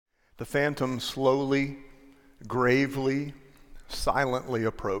The phantom slowly, gravely, silently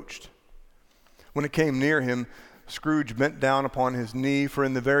approached. When it came near him, Scrooge bent down upon his knee, for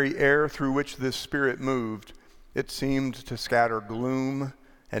in the very air through which this spirit moved, it seemed to scatter gloom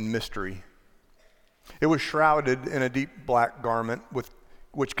and mystery. It was shrouded in a deep black garment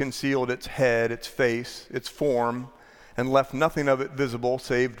which concealed its head, its face, its form, and left nothing of it visible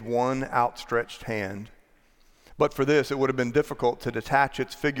save one outstretched hand. But for this, it would have been difficult to detach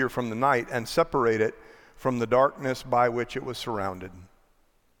its figure from the night and separate it from the darkness by which it was surrounded.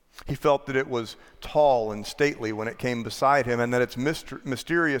 He felt that it was tall and stately when it came beside him, and that its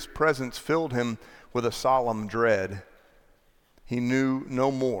mysterious presence filled him with a solemn dread. He knew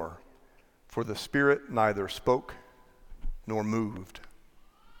no more, for the spirit neither spoke nor moved.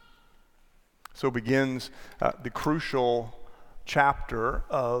 So begins the crucial chapter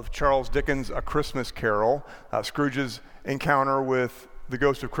of Charles Dickens' A Christmas Carol, Scrooge's encounter with the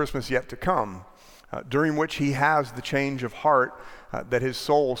ghost of Christmas yet to come, during which he has the change of heart that his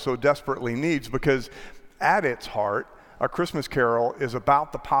soul so desperately needs, because at its heart, A Christmas Carol is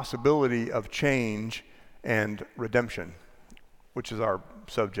about the possibility of change and redemption, which is our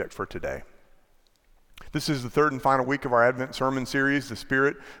subject for today. This is the third and final week of our Advent sermon series, The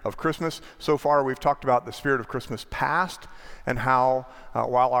Spirit of Christmas. So far, we've talked about the Spirit of Christmas past and how,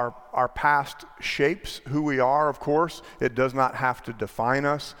 while our past shapes who we are, of course, it does not have to define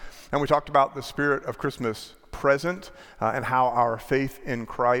us. And we talked about the Spirit of Christmas present and how our faith in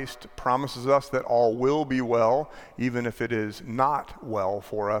Christ promises us that all will be well, even if it is not well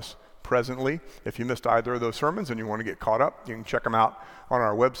for us presently. If you missed either of those sermons and you want to get caught up, you can check them out on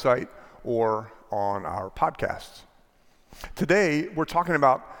our website or on our podcasts. Today, we're talking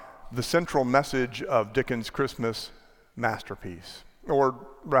about the central message of Dickens' Christmas masterpiece, or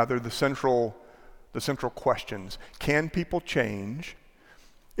rather the central questions. Can people change?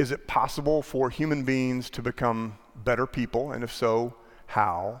 Is it possible for human beings to become better people? And if so,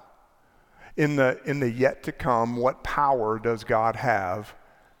 how? In the yet to come, what power does God have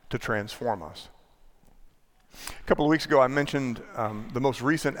to transform us? A couple of weeks ago, I mentioned the most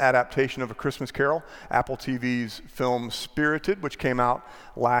recent adaptation of A Christmas Carol, Apple TV's film Spirited, which came out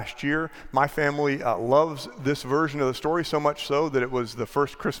last year. My family loves this version of the story, so much so that it was the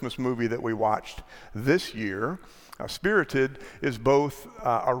first Christmas movie that we watched this year. Spirited is both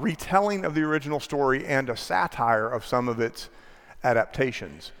a retelling of the original story and a satire of some of its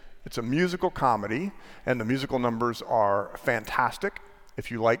adaptations. It's a musical comedy, and the musical numbers are fantastic. If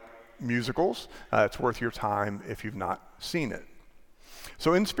you like musicals, it's worth your time if you've not seen it.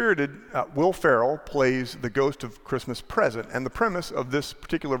 So in Spirited, Will Ferrell plays the ghost of Christmas present, and the premise of this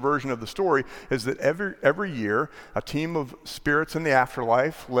particular version of the story is that every year, a team of spirits in the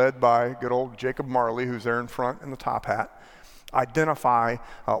afterlife, led by good old Jacob Marley, who's there in front in the top hat, identify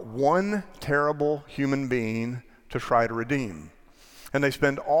one terrible human being to try to redeem. And they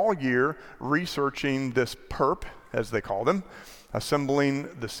spend all year researching this perp, as they call them, assembling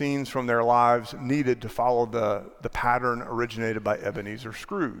the scenes from their lives needed to follow the pattern originated by Ebenezer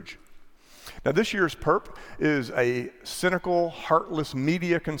Scrooge. Now, this year's perp is a cynical, heartless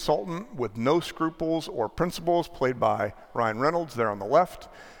media consultant with no scruples or principles, played by Ryan Reynolds there on the left.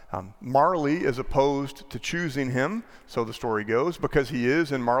 Marley is opposed to choosing him, so the story goes, because he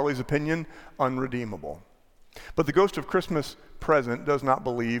is, in Marley's opinion, unredeemable. But the ghost of Christmas present does not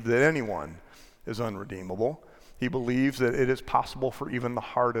believe that anyone is unredeemable. He believes that it is possible for even the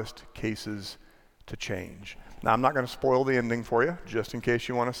hardest cases to change. Now, I'm not going to spoil the ending for you, just in case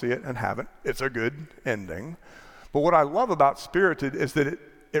you want to see it and haven't. It's a good ending. But what I love about Spirited is that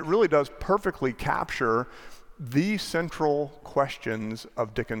it really does perfectly capture the central questions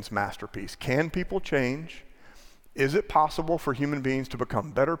of Dickens' masterpiece. Can people change? Is it possible for human beings to become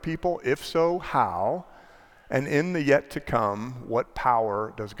better people? If so, how? And in the yet to come, what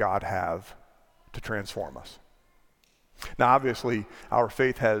power does God have to transform us? Now, obviously, our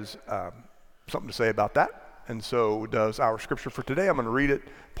faith has something to say about that, and so does our scripture for today. I'm going to read it,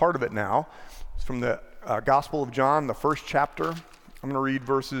 part of it now. It's from the Gospel of John, the first chapter. I'm going to read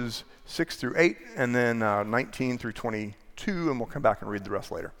verses 6 through 8, and then 19 through 22, and we'll come back and read the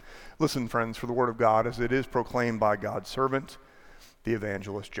rest later. Listen, friends, for the word of God as it is proclaimed by God's servant, the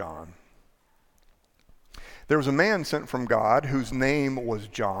evangelist John. There was a man sent from God whose name was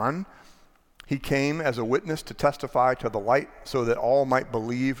John. He came as a witness to testify to the light so that all might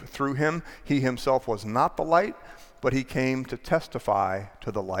believe through him. He himself was not the light, but he came to testify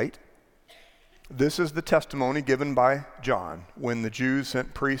to the light. This is the testimony given by John when the Jews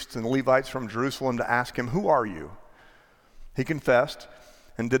sent priests and Levites from Jerusalem to ask him, "Who are you?" He confessed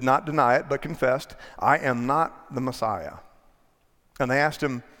and did not deny it, but confessed, "I am not the Messiah." And they asked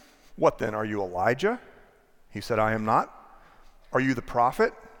him, "What then, are you Elijah?" He said, "I am not." "Are you the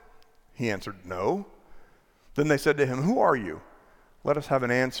prophet?" He answered, "No." Then they said to him, "Who are you? Let us have an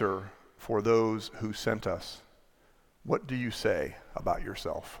answer for those who sent us. What do you say about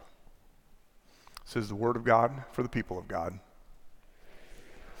yourself?" This is the word of God for the people of God.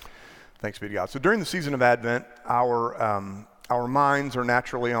 Thanks be to God. So during the season of Advent, our minds are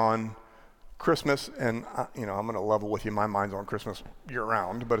naturally on Christmas, and I'm going to level with you. My mind's on Christmas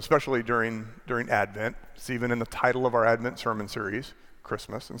year-round, but especially during Advent. It's even in the title of our Advent sermon series,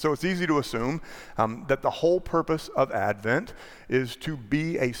 Christmas. And so it's easy to assume that the whole purpose of Advent is to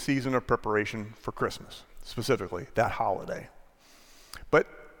be a season of preparation for Christmas, specifically that holiday. But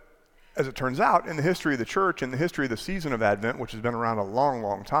as it turns out, in the history of the church, in the history of the season of Advent, which has been around a long,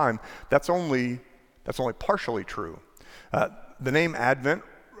 long time, that's only partially true. The name Advent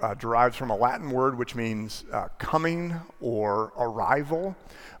derives from a Latin word which means coming or arrival,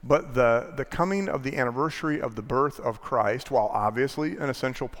 but the coming of the anniversary of the birth of Christ, while obviously an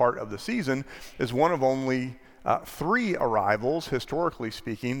essential part of the season, is one of only 3 arrivals, historically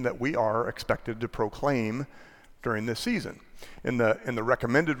speaking, that we are expected to proclaim during this season. In the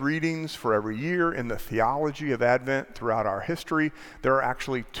recommended readings for every year, in the theology of Advent throughout our history, there are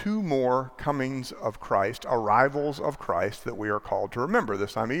actually 2 more comings of Christ, arrivals of Christ, that we are called to remember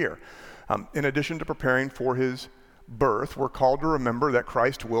this time of year. In addition to preparing for his birth, we're called to remember that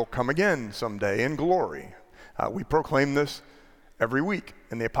Christ will come again someday in glory. We proclaim this every week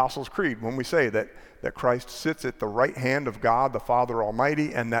in the Apostles' Creed when we say that Christ sits at the right hand of God the Father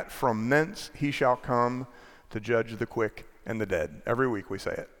Almighty, and that from thence he shall come to judge the quick and the dead. Every week we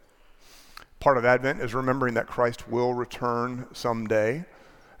say it. Part of Advent is remembering that Christ will return someday.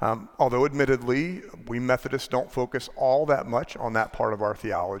 Although admittedly, we Methodists don't focus all that much on that part of our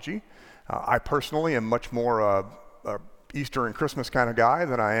theology. I personally am much more a Easter and Christmas kind of guy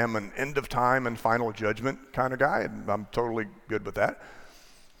than I am an end of time and final judgment kind of guy, and I'm totally good with that.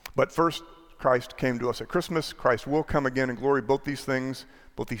 But first, Christ came to us at Christmas. Christ will come again in glory. Both these things,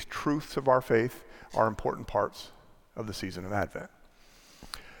 both these truths of our faith are important parts of the season of Advent.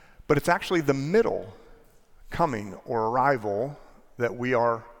 But it's actually the middle coming or arrival that we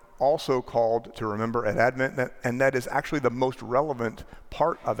are also called to remember at Advent, and that is actually the most relevant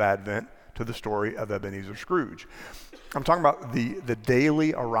part of Advent to the story of Ebenezer Scrooge. I'm talking about the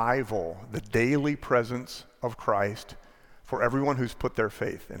daily arrival, the daily presence of Christ for everyone who's put their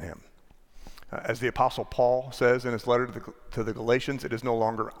faith in him. As the Apostle Paul says in his letter to the Galatians, it is no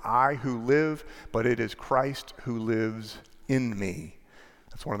longer I who live, but it is Christ who lives in me.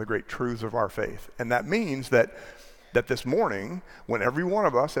 That's one of the great truths of our faith. And that means that this morning, when every one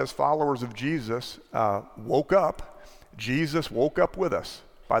of us as followers of Jesus woke up, Jesus woke up with us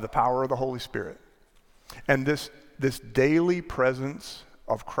by the power of the Holy Spirit. And this daily presence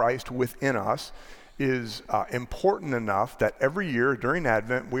of Christ within us is important enough that every year during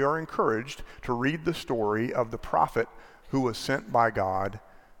Advent we are encouraged to read the story of the prophet who was sent by God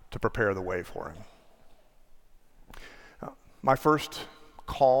to prepare the way for him. My first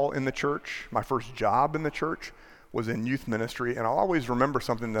call in the church, my first job in the church was in youth ministry, and I'll always remember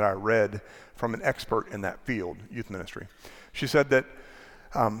something that I read from an expert in that field, youth ministry. She said that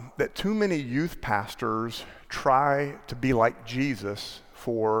too many youth pastors try to be like Jesus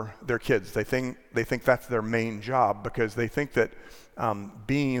for their kids. They think that's their main job because they think that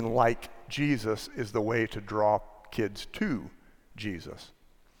being like Jesus is the way to draw kids to Jesus.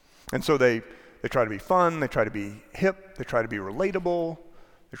 And so they try to be fun, they try to be hip, they try to be relatable,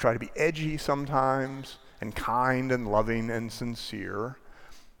 they try to be edgy sometimes, and kind and loving and sincere,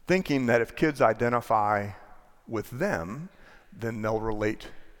 thinking that if kids identify with them, then they'll relate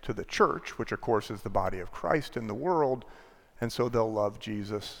to the church, which of course is the body of Christ in the world, and so they'll love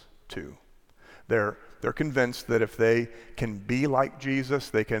Jesus too. They're convinced that if they can be like Jesus,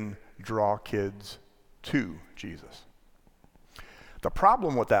 they can draw kids to Jesus. The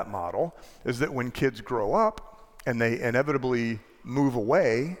problem with that model is that when kids grow up and they inevitably move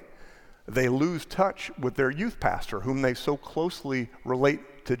away, they lose touch with their youth pastor, whom they so closely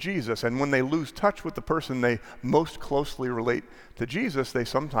relate to Jesus. And when they lose touch with the person they most closely relate to Jesus, they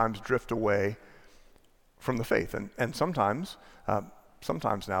sometimes drift away from the faith. And sometimes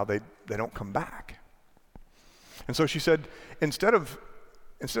now they don't come back. And so she said, instead of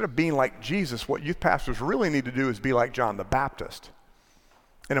being like Jesus, what youth pastors really need to do is be like John the Baptist.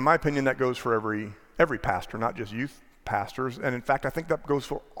 And in my opinion, that goes for every pastor, not just youth pastors. And in fact, I think that goes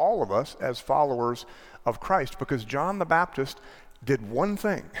for all of us as followers of Christ, because John the Baptist did one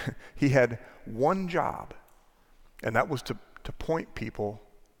thing. He had one job, and that was to point people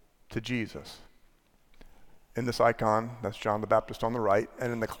to Jesus. in this icon, that's John the Baptist on the right,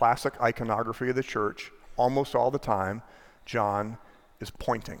 and in the classic iconography of the church, almost all the time, John is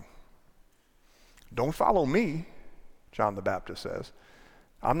pointing. Don't follow me, John the Baptist says.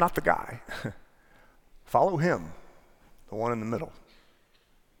 I'm not the guy. Follow him, the one in the middle.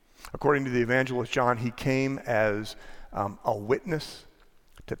 According to the evangelist John, he came as a witness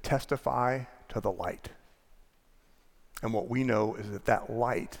to testify to the light. And what we know is that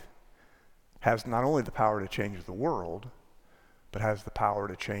light has not only the power to change the world, but has the power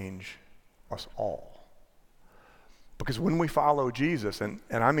to change us all. Because when we follow Jesus, and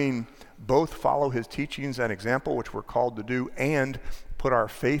I mean both follow his teachings and example, which we're called to do, and put our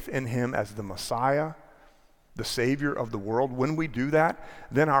faith in him as the Messiah, the Savior of the world, when we do that,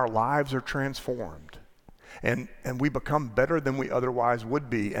 then our lives are transformed. And we become better than we otherwise would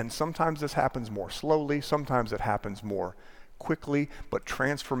be. And sometimes this happens more slowly, sometimes it happens more quickly, but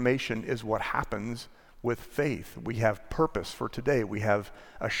transformation is what happens with faith. We have purpose for today, we have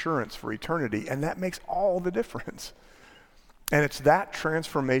assurance for eternity, and that makes all the difference. And it's that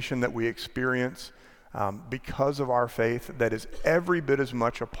transformation that we experience because of our faith that is every bit as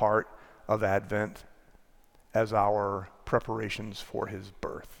much a part of Advent as our preparations for his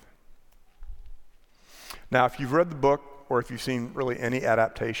birth. Now, if you've read the book, or if you've seen really any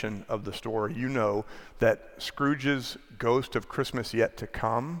adaptation of the story, you know that Scrooge's Ghost of Christmas Yet to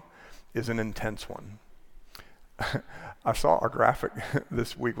Come is an intense one. I saw a graphic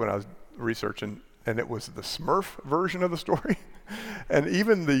this week when I was researching, and it was the Smurf version of the story. And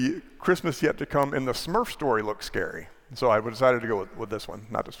even the Christmas Yet to Come in the Smurf story looked scary. So I decided to go with this one,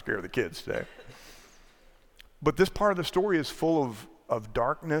 not to scare the kids today. But this part of the story is full of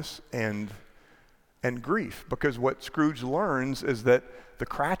darkness and grief, because what Scrooge learns is that the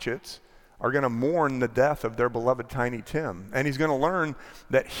Cratchits are going to mourn the death of their beloved Tiny Tim. And he's going to learn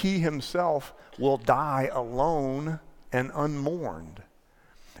that he himself will die alone and unmourned.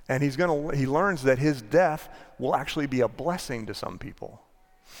 And he learns that his death will actually be a blessing to some people.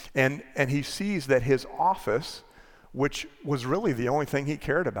 And he sees that his office, which was really the only thing he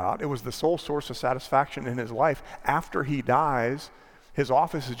cared about, it was the sole source of satisfaction in his life, after he dies, his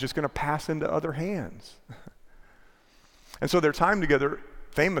office is just going to pass into other hands. And so their time together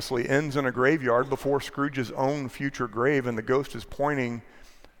famously ends in a graveyard before Scrooge's own future grave, and the ghost is pointing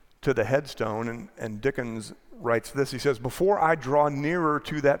to the headstone, and Dickens writes this. He says, "Before I draw nearer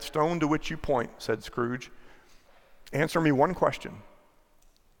to that stone to which you point," said Scrooge, "answer me one question.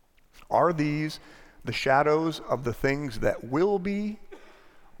 Are these the shadows of the things that will be,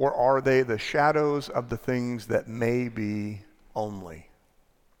 or are they the shadows of the things that may be only?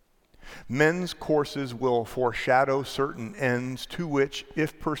 Men's courses will foreshadow certain ends to which,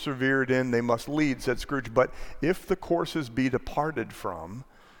 if persevered in, they must lead," said Scrooge. "But if the courses be departed from,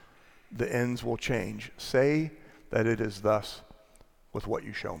 the ends will change. Say that it is thus with what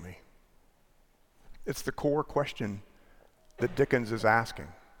you show me." It's the core question that Dickens is asking.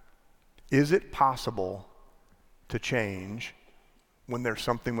 Is it possible to change when there's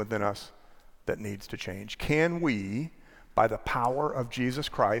something within us that needs to change? Can we, by the power of Jesus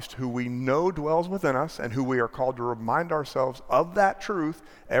Christ, who we know dwells within us and who we are called to remind ourselves of that truth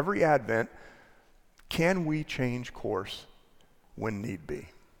every Advent, can we change course when need be?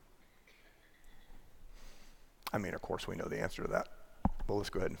 I mean, of course, we know the answer to that, but let's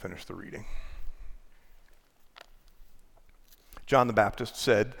go ahead and finish the reading. John the Baptist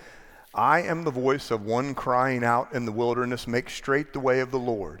said, "I am the voice of one crying out in the wilderness, make straight the way of the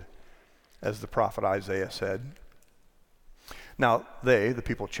Lord," as the prophet Isaiah said. Now they, the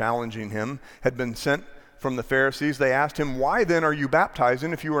people challenging him, had been sent from the Pharisees. They asked him, "Why then are you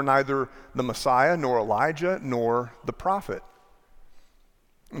baptizing if you are neither the Messiah, nor Elijah, nor the prophet?"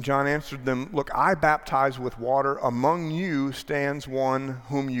 And John answered them, "Look, I baptize with water. Among you stands one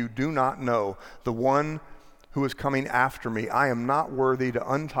whom you do not know, the one who is coming after me. I am not worthy to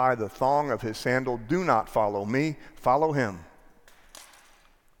untie the thong of his sandal. Do not follow me, follow him."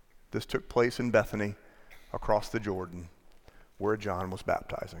 This took place in Bethany, across the Jordan, where John was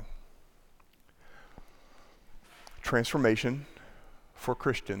baptizing. Transformation for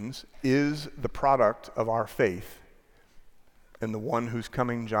Christians is the product of our faith in the one whose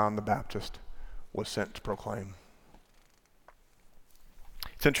coming John the Baptist was sent to proclaim.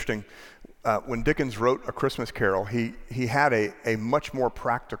 It's interesting. When Dickens wrote A Christmas Carol, he had a much more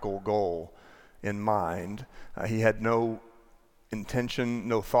practical goal in mind. He had no intention,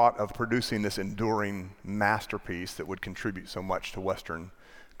 no thought of producing this enduring masterpiece that would contribute so much to Western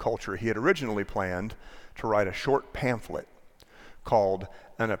culture. He had originally planned to write a short pamphlet called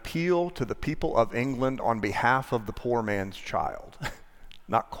An Appeal to the People of England on Behalf of the Poor Man's Child.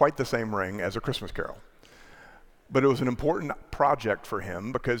 Not quite the same ring as A Christmas Carol. But it was an important project for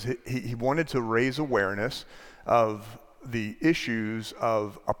him because he wanted to raise awareness of the issues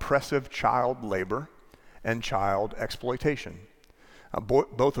of oppressive child labor and child exploitation,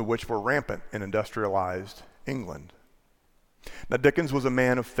 both of which were rampant in industrialized England. Now, Dickens was a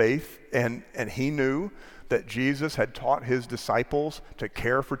man of faith, and he knew that Jesus had taught his disciples to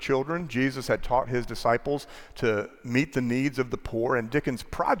care for children. Jesus had taught his disciples to meet the needs of the poor. And Dickens'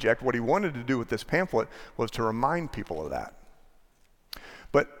 project, what he wanted to do with this pamphlet, was to remind people of that.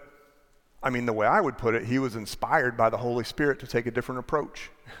 But, I mean, the way I would put it, he was inspired by the Holy Spirit to take a different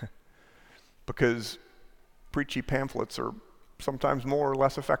approach. Because preachy pamphlets are sometimes more or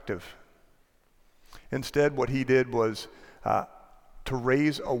less effective. Instead, what he did was to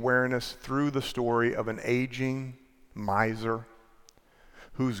raise awareness through the story of an aging miser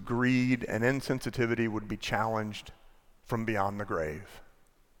whose greed and insensitivity would be challenged from beyond the grave.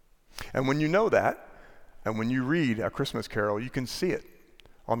 And when you know that, and when you read A Christmas Carol, you can see it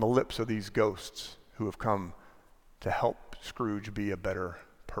on the lips of these ghosts who have come to help Scrooge be a better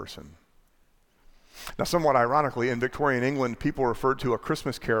person. Now, somewhat ironically, in Victorian England, people referred to A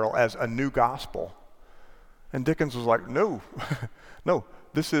Christmas Carol as a new gospel. And Dickens was like, no, no,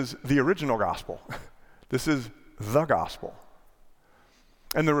 this is the original gospel. This is the gospel.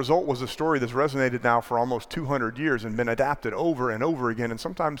 And the result was a story that's resonated now for almost 200 years and been adapted over and over again, and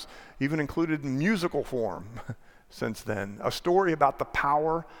sometimes even included in musical form since then. A story about the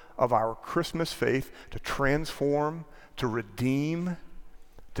power of our Christmas faith to transform, to redeem,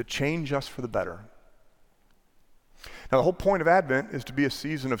 to change us for the better. Now, the whole point of Advent is to be a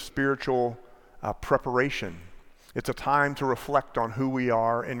season of spiritual preparation. It's a time to reflect on who we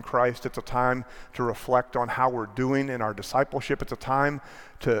are in Christ. It's a time to reflect on how we're doing in our discipleship. It's a time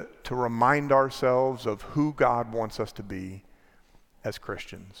to remind ourselves of who God wants us to be as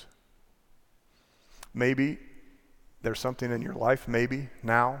Christians. Maybe there's something in your life, maybe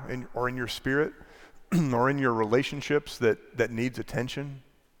now, or in your spirit, or in your relationships that needs attention.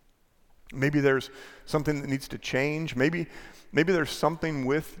 Maybe there's something that needs to change. Maybe there's something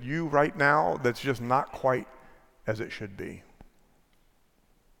with you right now that's just not quite as it should be.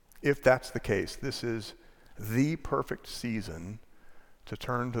 If that's the case, this is the perfect season to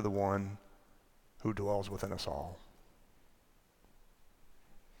turn to the one who dwells within us all.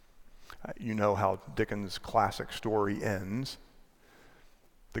 You know how Dickens' classic story ends.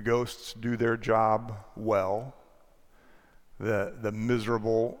 The ghosts do their job well. The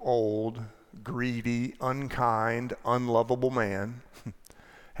miserable, old, greedy, unkind, unlovable man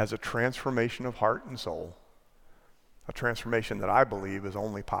has a transformation of heart and soul, a transformation that I believe is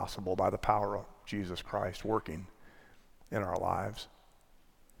only possible by the power of Jesus Christ working in our lives.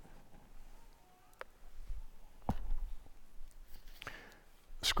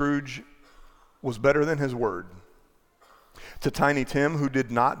 Scrooge was better than his word. To Tiny Tim, who did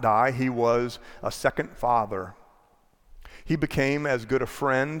not die, he was a second father. He became as good a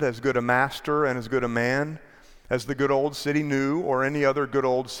friend, as good a master, and as good a man as the good old city knew, or any other good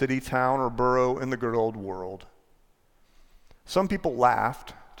old city, town, or borough in the good old world. Some people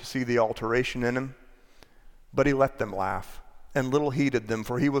laughed to see the alteration in him, but he let them laugh, and little heeded them,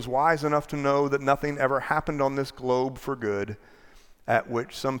 for he was wise enough to know that nothing ever happened on this globe for good, at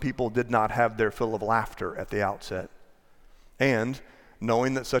which some people did not have their fill of laughter at the outset. And,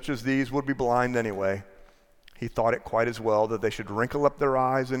 knowing that such as these would be blind anyway, he thought it quite as well that they should wrinkle up their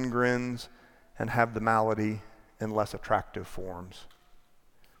eyes in grins and have the malady in less attractive forms.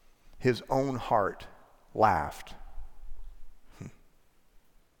 His own heart laughed.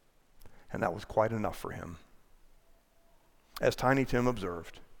 And that was quite enough for him. As Tiny Tim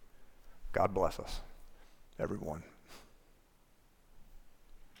observed, God bless us, everyone.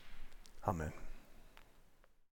 Amen.